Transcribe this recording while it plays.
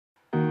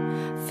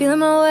feeling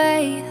my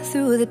way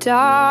through the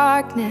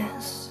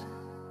darkness,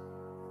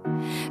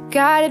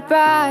 guided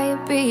by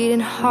a beating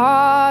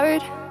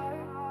heart.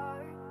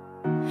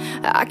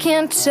 I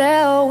can't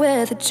tell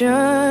where the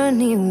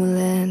journey will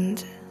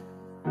end,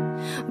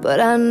 but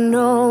I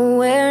know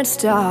where it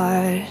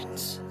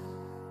starts.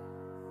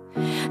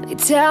 They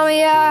tell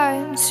me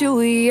I'm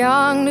too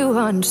young to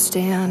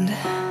understand.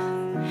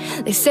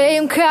 They say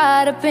I'm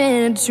caught up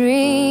in a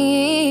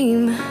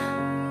dream.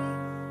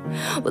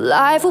 Well,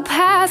 life will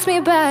pass me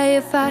by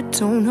if I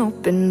don't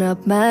open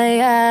up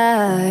my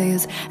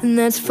eyes, and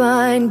that's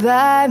fine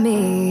by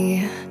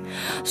me.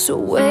 So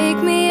wake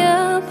me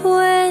up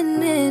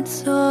when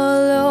it's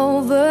all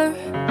over,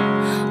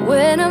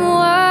 when I'm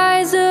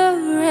wiser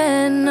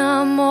and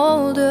I'm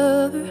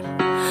older.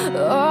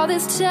 All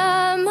this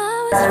time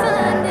I was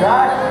finding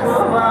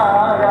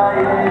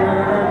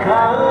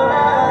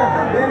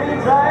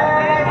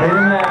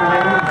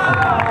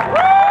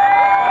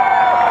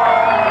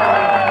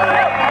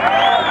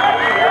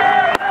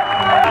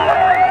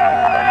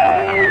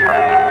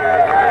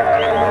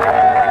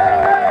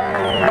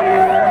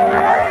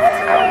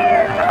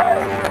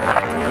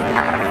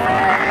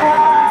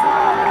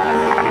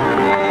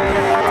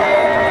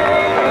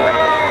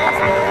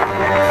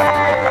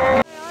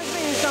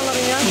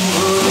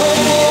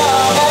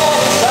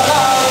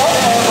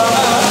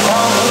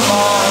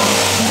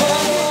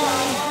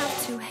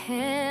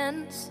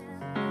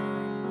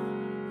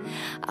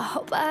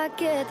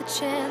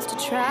chance to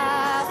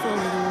travel the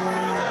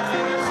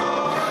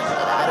world,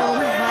 but I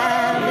don't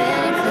have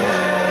any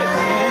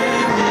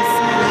plans.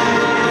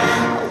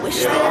 I wish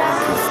that I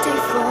could stay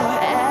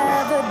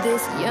forever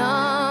this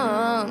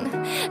young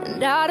and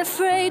not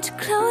afraid to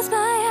close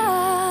my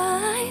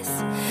eyes.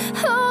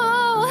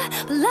 Oh,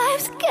 but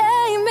life's a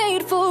game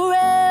made for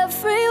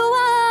everyone,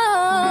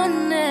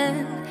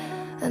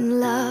 and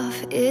love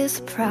is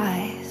the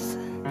prize.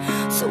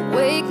 So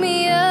wake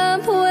me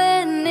up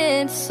when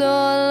it's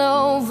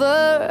all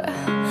over,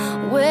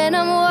 when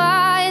I'm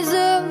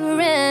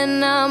wiser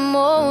and I'm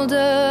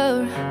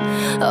older.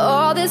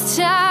 All this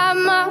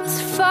time I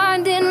was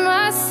finding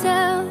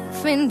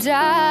myself, and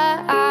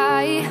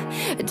I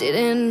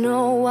didn't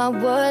know I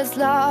was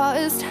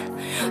lost.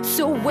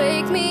 So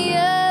wake me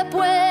up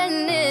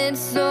when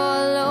it's all